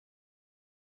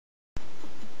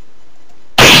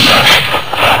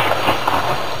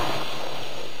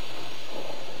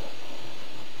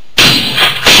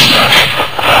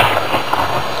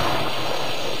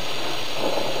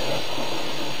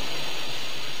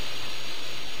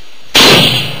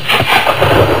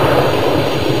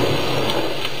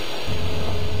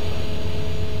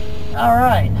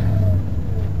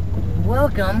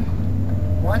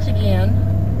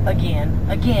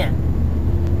again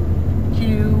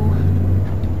to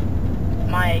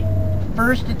my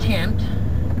first attempt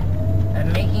at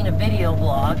making a video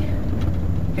blog,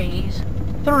 phase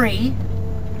 3.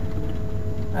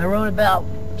 I wrote about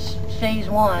phase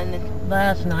 1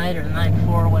 last night or the night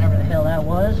before, whatever the hell that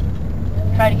was.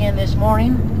 Tried again this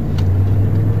morning.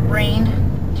 Rained,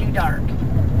 too dark.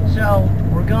 So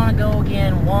we're gonna go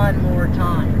again one more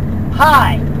time.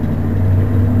 Hi!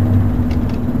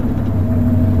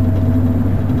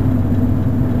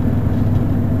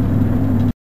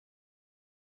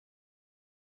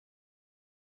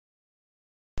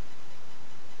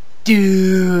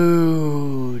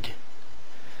 Dude!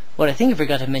 What I think I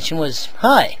forgot to mention was,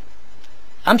 hi!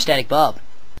 I'm Static Bob.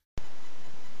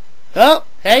 Oh,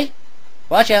 hey!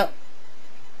 Watch out!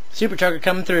 Super trucker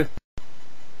coming through.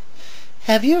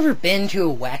 Have you ever been to a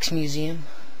wax museum?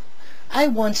 I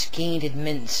once gained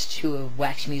admittance to a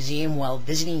wax museum while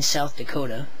visiting South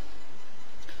Dakota.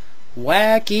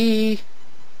 Wacky!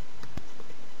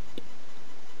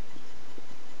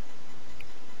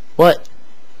 What?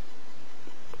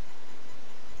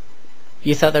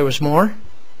 You thought there was more?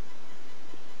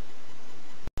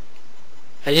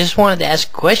 I just wanted to ask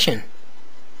a question.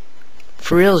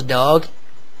 For reals, dog.